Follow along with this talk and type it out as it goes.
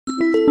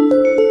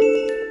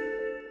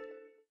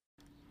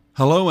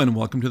Hello and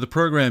welcome to the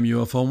program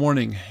UFO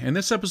Warning. In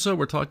this episode,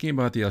 we're talking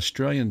about the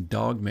Australian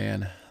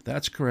Dogman.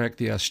 That's correct,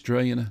 the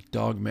Australian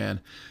Dogman.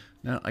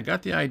 Now, I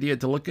got the idea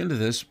to look into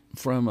this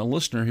from a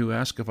listener who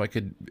asked if I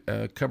could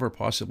cover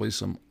possibly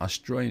some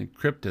Australian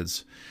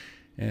cryptids.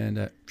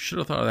 And should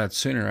have thought of that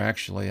sooner,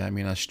 actually. I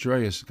mean,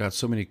 Australia's got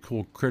so many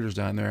cool critters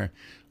down there.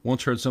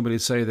 Once heard somebody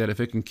say that if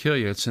it can kill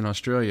you, it's in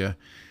Australia.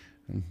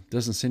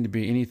 Doesn't seem to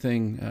be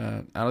anything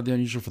out of the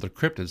unusual for the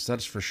cryptids,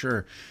 that's for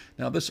sure.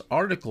 Now, this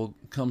article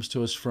comes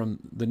to us from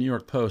the New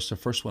York Post, the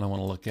first one I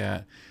want to look at.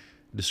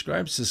 It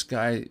describes this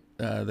guy,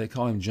 they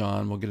call him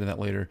John, we'll get to that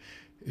later,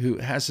 who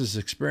has his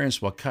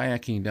experience while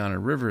kayaking down a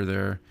river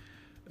there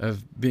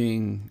of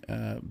being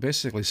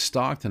basically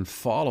stalked and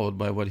followed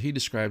by what he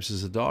describes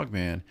as a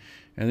dogman.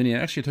 And then he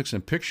actually took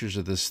some pictures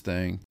of this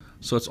thing.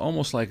 So it's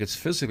almost like it's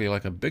physically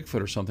like a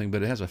Bigfoot or something,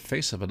 but it has a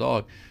face of a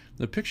dog.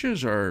 The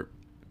pictures are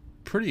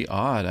pretty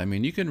odd. I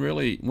mean, you can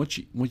really,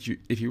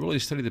 if you really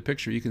study the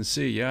picture, you can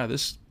see, yeah,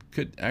 this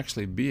could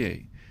actually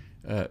be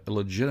a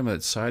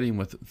legitimate sighting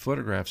with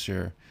photographs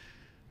here.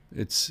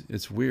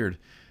 It's weird.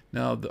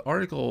 Now, the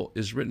article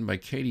is written by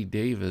Katie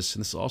Davis,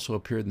 and this also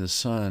appeared in The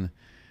Sun.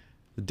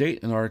 The date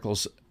in the article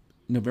is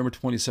November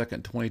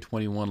 22nd,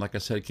 2021. Like I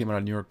said, it came out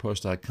on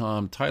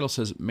NewYorkPost.com. Title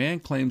says, Man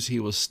claims he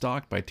was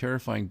stalked by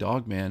terrifying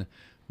dogman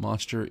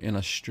monster in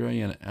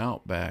Australian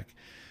outback.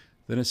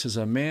 Then it says,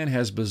 a man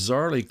has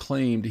bizarrely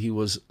claimed he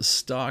was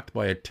stalked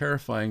by a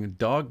terrifying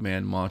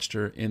dogman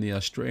monster in the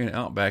Australian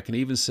outback, and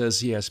even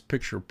says he has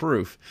picture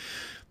proof.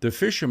 The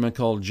fisherman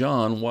called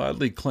John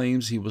wildly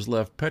claims he was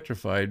left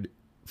petrified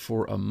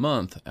for a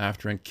month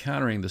after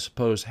encountering the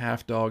supposed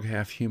half-dog,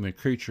 half-human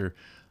creature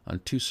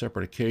on two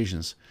separate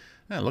occasions.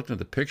 Now, looking at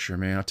the picture,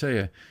 man, I'll tell you,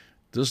 it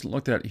doesn't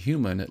look that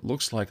human. It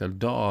looks like a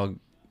dog,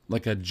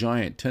 like a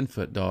giant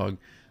 10-foot dog,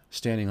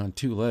 standing on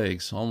two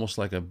legs, almost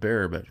like a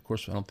bear, but of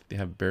course I don't think they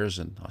have bears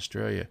in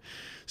Australia.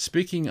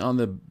 Speaking on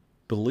the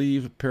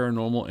Believe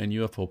Paranormal and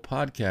UFO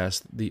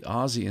podcast, the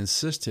Aussie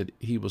insisted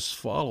he was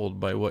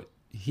followed by what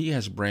he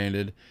has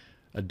branded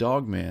a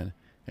dogman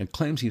and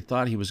claims he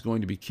thought he was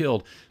going to be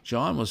killed.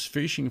 John was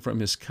fishing from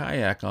his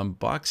kayak on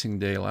Boxing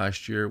Day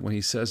last year when he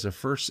says the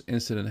first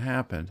incident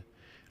happened.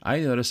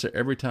 I noticed that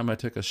every time I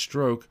took a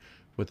stroke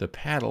with a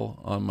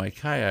paddle on my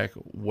kayak,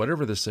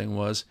 whatever this thing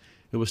was,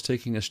 it was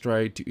taking a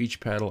stride to each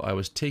paddle I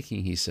was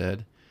taking, he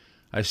said.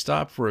 I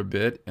stopped for a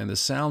bit, and the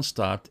sound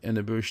stopped in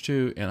the bush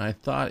too, and I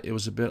thought it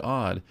was a bit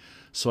odd.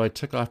 So I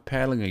took off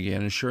paddling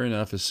again, and sure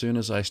enough, as soon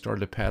as I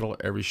started to paddle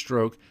every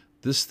stroke,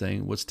 this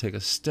thing would take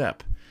a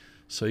step.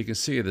 So you can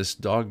see this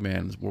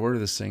dogman, wherever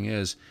this thing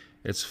is,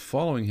 it's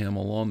following him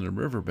along the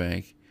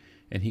riverbank,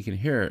 and he can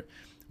hear it,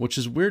 which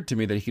is weird to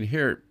me that he can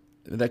hear it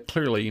that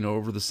clearly,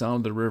 over the sound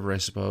of the river, I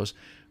suppose.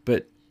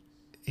 But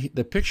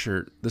the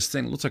picture, this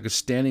thing looks like it's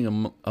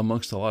standing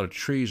amongst a lot of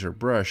trees or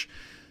brush.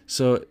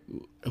 So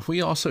we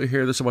also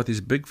hear this about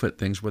these Bigfoot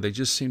things where they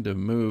just seem to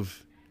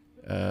move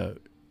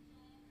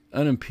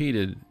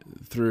unimpeded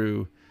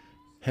through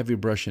heavy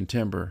brush and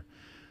timber.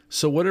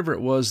 So whatever it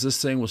was, this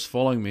thing was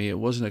following me. It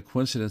wasn't a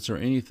coincidence or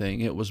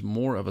anything. It was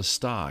more of a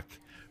stalk.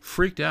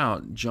 Freaked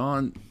out,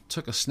 John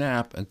took a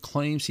snap and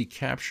claims he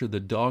captured the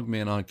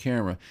dogman on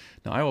camera.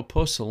 Now, I will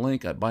post a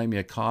link at Buy Me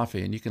a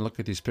Coffee, and you can look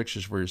at these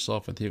pictures for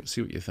yourself and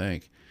see what you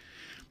think.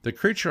 The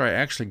creature I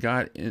actually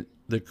got it in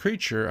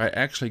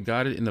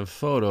the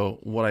photo.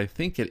 What I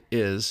think it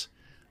is,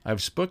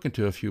 I've spoken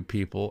to a few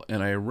people,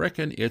 and I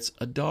reckon it's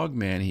a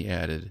dogman, he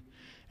added.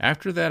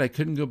 After that, I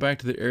couldn't go back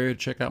to the area to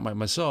check out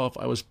myself.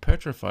 I was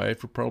petrified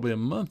for probably a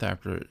month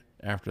after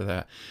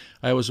that.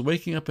 I was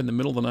waking up in the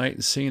middle of the night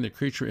and seeing the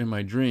creature in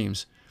my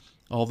dreams.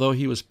 Although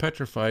he was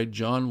petrified,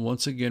 John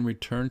once again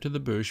returned to the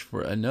bush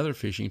for another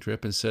fishing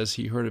trip and says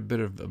he heard a bit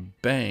of a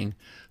bang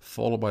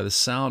followed by the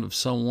sound of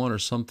someone or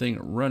something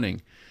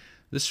running.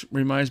 This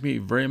reminds me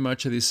very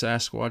much of these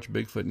Sasquatch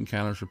Bigfoot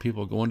encounters where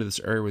people go into this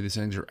area where these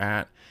things are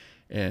at,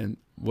 and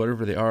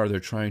whatever they are, they're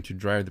trying to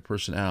drive the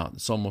person out.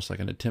 It's almost like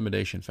an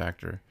intimidation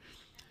factor.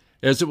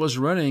 As it was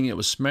running, it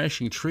was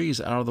smashing trees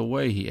out of the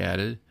way, he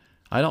added.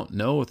 I don't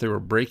know if they were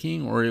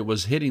breaking or it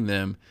was hitting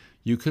them.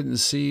 You couldn't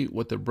see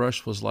what the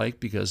brush was like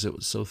because it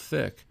was so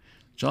thick.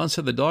 John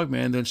said the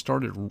dogman then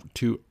started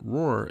to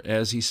roar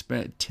as he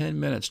spent 10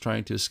 minutes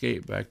trying to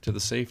escape back to the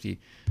safety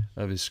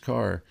of his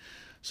car.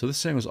 So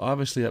this thing was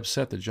obviously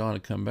upset that John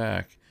had come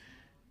back.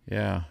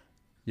 Yeah,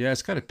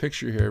 it's got a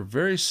picture here.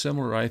 Very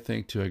similar, I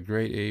think, to a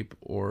great ape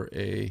or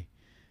a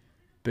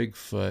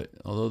Bigfoot,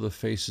 although the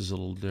face is a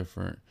little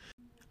different.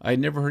 I'd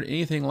never heard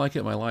anything like it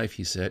in my life,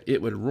 he said.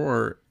 It would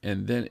roar,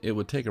 and then it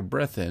would take a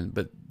breath in,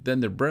 but then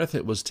the breath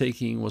it was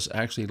taking was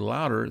actually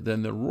louder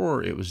than the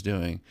roar it was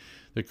doing.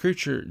 The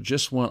creature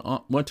just went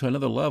to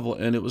another level,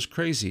 and it was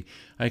crazy.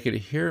 I could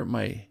hear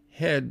my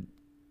head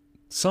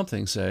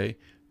something say,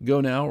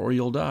 "Go now or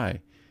you'll die."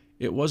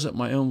 It wasn't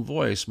my own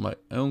voice, my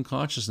own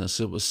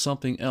consciousness. It was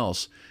something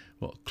else.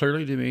 Well,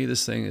 clearly to me,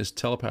 this thing is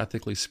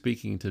telepathically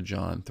speaking to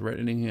John,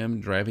 threatening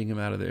him, driving him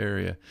out of the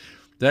area.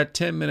 That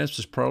 10 minutes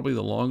was probably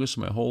the longest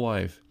of my whole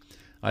life.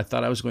 I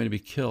thought I was going to be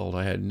killed.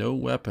 I had no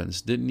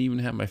weapons, didn't even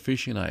have my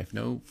fishing knife,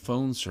 no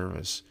phone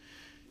service.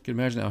 You can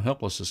imagine how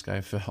helpless this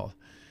guy felt.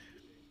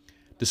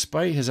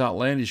 Despite his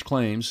outlandish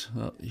claims,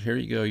 well, here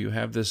you go, you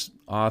have this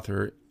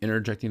author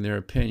interjecting their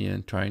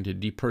opinion, trying to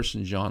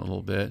deperson John a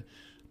little bit.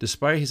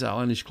 Despite his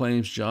outlandish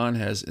claims, John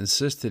has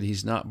insisted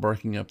he's not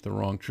barking up the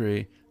wrong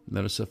tree,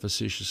 notice of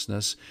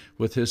facetiousness,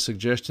 with his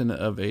suggestion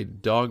of a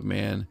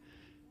dogman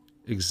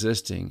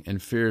existing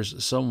and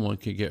fears someone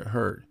could get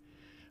hurt.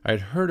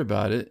 I'd heard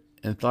about it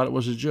and thought it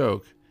was a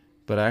joke,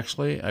 but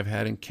actually I've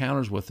had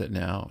encounters with it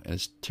now, and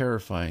it's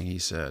terrifying, he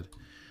said.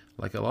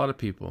 Like a lot of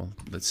people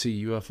that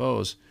see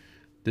UFOs,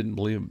 didn't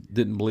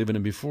believe in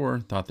them before,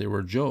 thought they were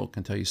a joke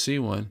until you see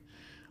one.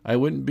 I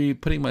wouldn't be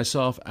putting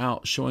myself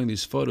out showing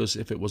these photos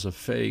if it was a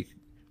fake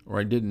or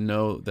I didn't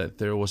know that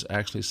there was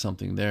actually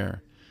something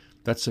there.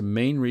 That's the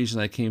main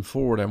reason I came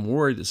forward. I'm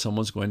worried that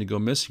someone's going to go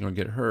missing or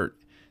get hurt,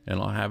 and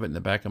I'll have it in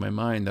the back of my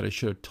mind that I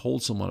should have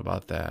told someone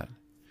about that.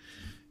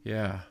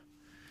 Yeah.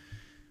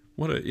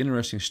 What an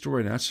interesting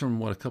story. And that's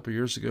from, a couple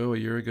years ago, a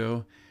year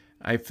ago.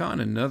 I found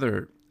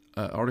another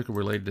article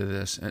related to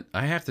this, and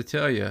I have to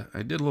tell you,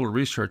 I did a little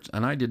research,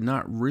 and I did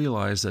not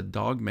realize that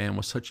Dogman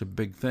was such a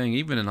big thing.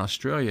 Even in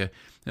Australia,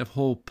 they have a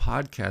whole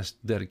podcast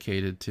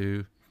dedicated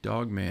to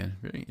Dogman.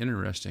 Very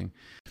interesting.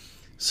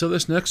 So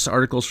this next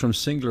article is from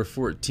Singular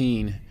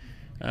 14.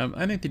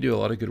 I think they do a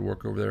lot of good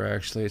work over there,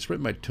 actually. It's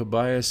written by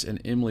Tobias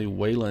and Emily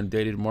Whalen,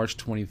 dated March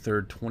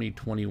 23rd,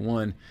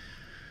 2021.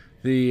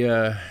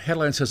 The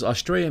headline says,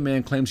 Australian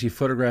man claims he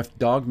photographed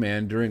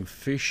Dogman during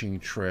fishing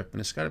trip. And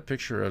it's got a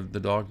picture of the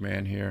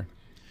Dogman here.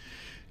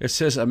 It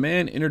says, a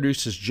man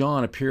introduced as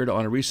John appeared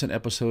on a recent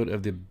episode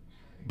of the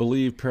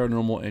Believe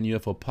Paranormal and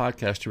UFO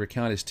podcast to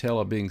recount his tale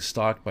of being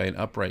stalked by an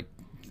upright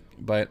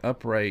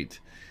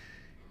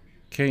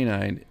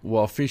canine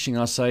while fishing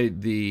outside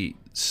of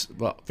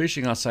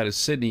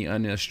Sydney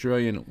in the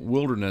Australian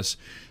wilderness.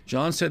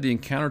 John said the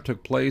encounter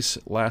took place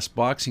last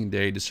Boxing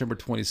Day, December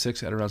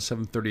 26th at around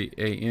 7:30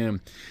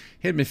 a.m.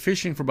 He had been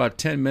fishing for about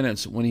 10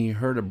 minutes when he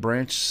heard a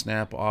branch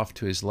snap off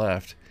to his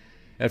left.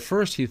 At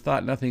first he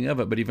thought nothing of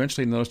it, but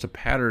eventually noticed a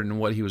pattern in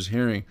what he was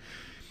hearing.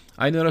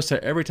 I noticed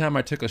that every time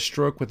I took a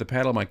stroke with the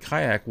paddle of my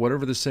kayak,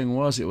 whatever this thing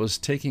was, it was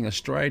taking a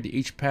stride to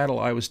each paddle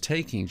I was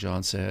taking,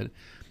 John said.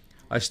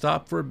 I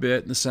stopped for a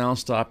bit, and the sound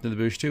stopped in the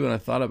bush too, and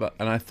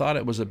I thought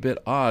it was a bit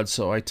odd,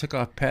 so I took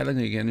off paddling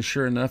again, and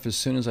sure enough, as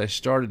soon as I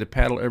started to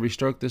paddle every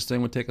stroke, this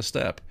thing would take a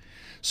step.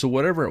 So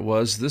whatever it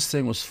was, this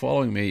thing was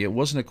following me. It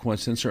wasn't a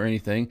coincidence or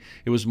anything.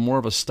 It was more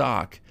of a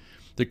stalk.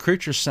 The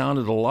creature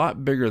sounded a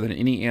lot bigger than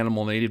any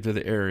animal native to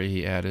the area,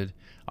 he added.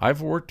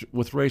 I've worked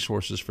with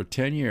racehorses for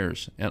 10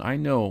 years, and I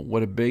know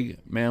what a big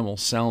mammal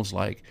sounds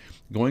like,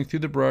 going through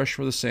the brush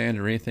or the sand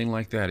or anything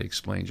like that,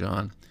 explained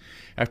John.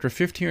 After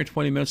 15 or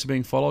 20 minutes of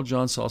being followed,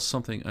 John saw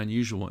something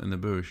unusual in the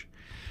bush.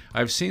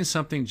 I've seen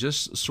something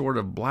just sort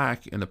of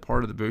black in the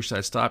part of the bush that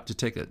I stopped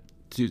that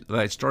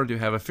I started to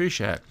have a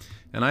fish at,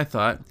 and I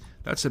thought,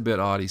 that's a bit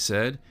odd, he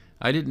said.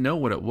 I didn't know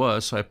what it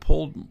was, so I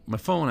pulled my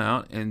phone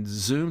out and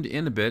zoomed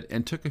in a bit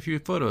and took a few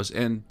photos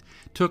and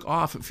took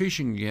off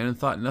fishing again and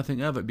thought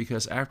nothing of it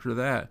because after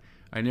that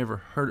I never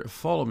heard it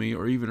follow me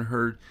or even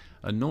heard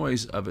a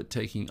noise of it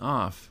taking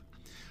off.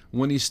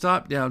 When he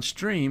stopped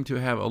downstream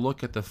to have a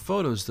look at the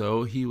photos,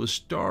 though, he was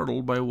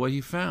startled by what he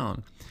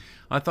found.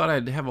 I thought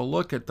I'd have a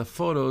look at the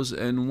photos,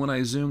 and when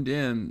I zoomed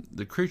in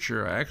the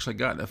creature, I actually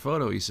got in the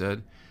photo, he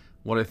said.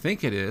 What I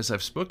think it is,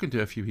 I've spoken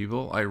to a few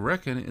people, I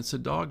reckon it's a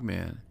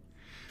Dogman.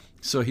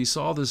 So he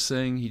saw this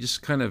thing, he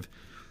just kind of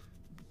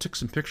took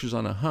some pictures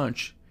on a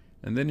hunch,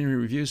 and then he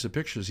reviews the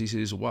pictures. He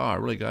says, wow, I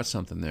really got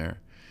something there.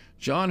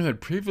 John, who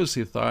had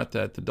previously thought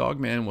that the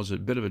Dogman was a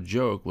bit of a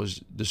joke,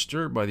 was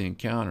disturbed by the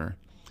encounter.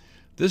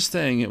 This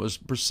thing, it was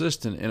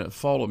persistent and it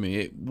followed me.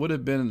 It would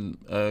have been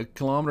a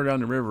kilometer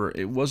down the river.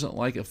 It wasn't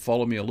like it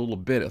followed me a little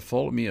bit. It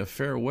followed me a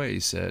fair way, he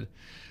said.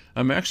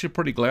 I'm actually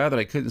pretty glad that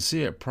I couldn't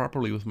see it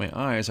properly with my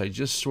eyes. I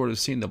just sort of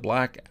seen the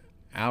black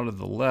out of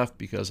the left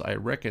because I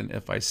reckon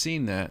if I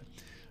seen that,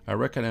 I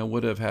reckon I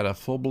would have had a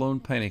full-blown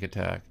panic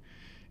attack.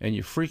 And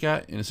you freak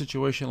out in a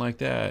situation like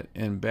that,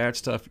 and bad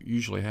stuff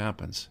usually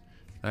happens.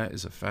 That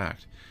is a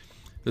fact.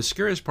 The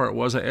scariest part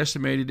was I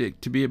estimated it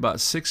to be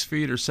about 6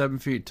 feet or 7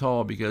 feet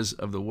tall because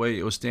of the way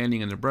it was standing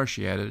in the brush,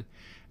 he added.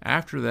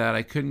 After that,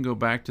 I couldn't go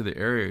back to the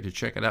area to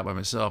check it out by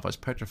myself. I was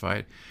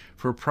petrified.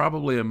 For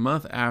probably a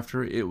month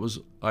after,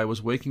 I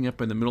was waking up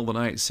in the middle of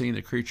the night seeing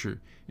the creature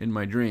in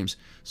my dreams.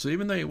 So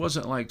even though he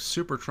wasn't like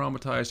super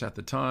traumatized at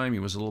the time, he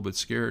was a little bit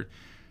scared.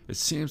 It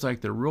seems like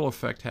the real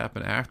effect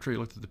happened after he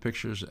looked at the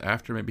pictures,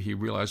 after maybe he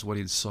realized what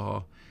he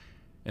saw,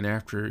 and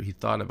after he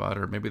thought about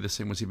it, or maybe this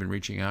thing was even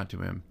reaching out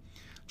to him.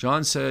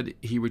 John said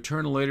he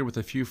returned later with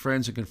a few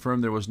friends and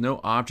confirmed there was no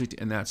object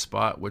in that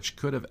spot which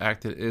could have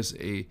acted as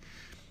a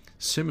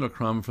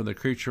simulacrum from the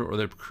creature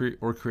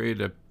or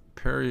created a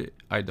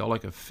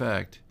pareidotic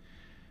effect.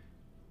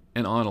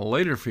 And on a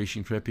later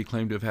fishing trip, he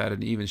claimed to have had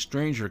an even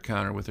stranger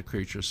encounter with the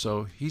creature.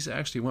 So he's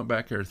actually went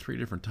back there 3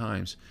 different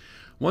times.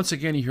 Once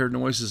again, he heard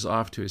noises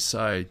off to his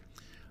side.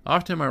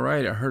 Off to my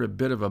right, I heard a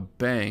bit of a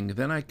bang.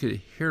 Then I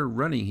could hear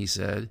running, he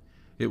said.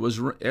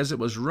 As it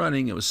was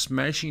running, it was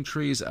smashing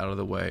trees out of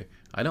the way.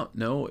 I don't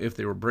know if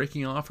they were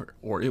breaking off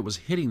or it was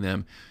hitting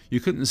them. You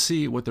couldn't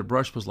see what the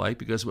brush was like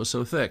because it was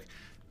so thick.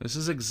 This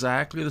is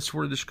exactly the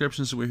sort of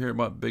descriptions that we hear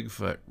about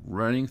Bigfoot,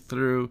 running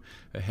through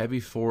a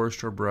heavy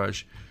forest or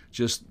brush,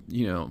 just,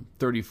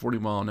 30, 40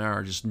 mile an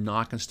hour, just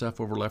knocking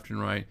stuff over left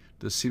and right.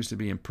 This seems to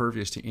be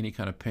impervious to any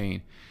kind of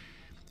pain.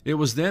 It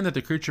was then that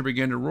the creature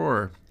began to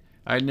roar.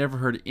 I had never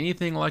heard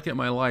anything like it in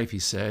my life, he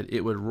said.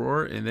 It would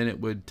roar and then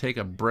it would take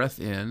a breath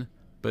in,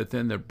 but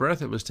then the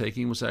breath it was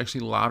taking was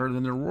actually louder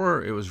than the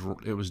roar it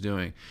was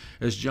doing.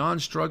 As John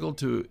struggled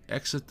to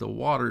exit the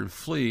water and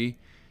flee,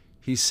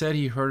 he said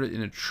he heard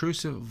an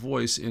intrusive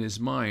voice in his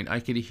mind. I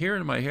could hear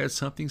in my head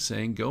something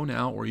saying, "Go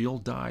now or you'll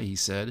die," he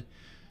said.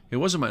 It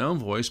wasn't my own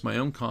voice, my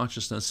own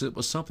consciousness. It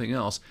was something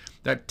else.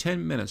 That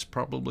 10 minutes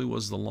probably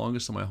was the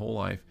longest of my whole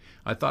life.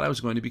 I thought I was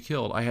going to be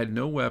killed. I had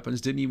no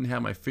weapons, didn't even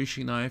have my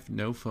fishing knife,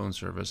 no phone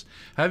service.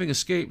 Having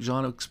escaped,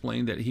 John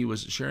explained that he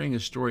was sharing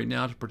his story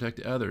now to protect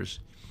others.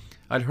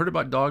 I'd heard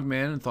about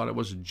Dogman and thought it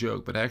was a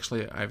joke, but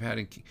actually I've had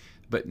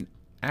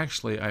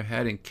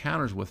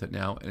encounters with it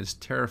now, and it's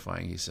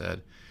terrifying, he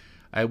said.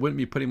 I wouldn't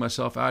be putting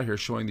myself out here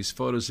showing these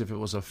photos if it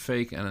was a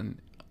fake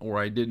or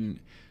I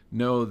didn't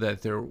know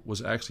that there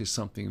was actually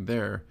something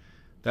there.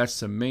 That's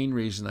the main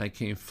reason I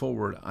came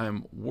forward.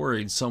 I'm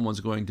worried someone's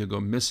going to go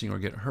missing or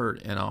get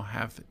hurt, and I'll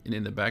have it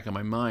in the back of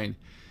my mind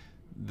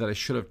that I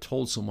should have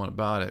told someone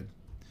about it.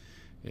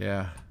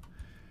 Yeah.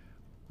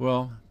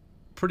 Well,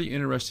 pretty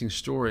interesting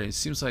story. It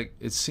seems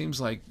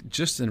like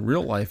just in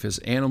real life, as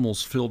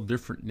animals fill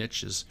different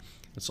niches,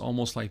 it's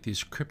almost like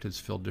these cryptids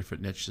fill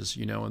different niches.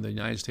 In the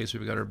United States,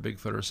 we've got our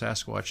Bigfoot or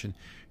Sasquatch, and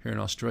here in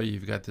Australia,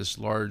 you've got this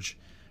large,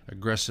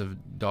 aggressive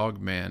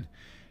Dogman.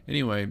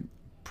 Anyway,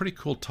 pretty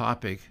cool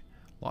topic.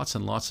 Lots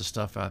and lots of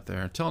stuff out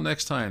there. Until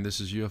next time,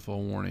 this is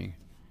UFO Warning.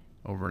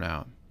 Over and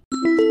out.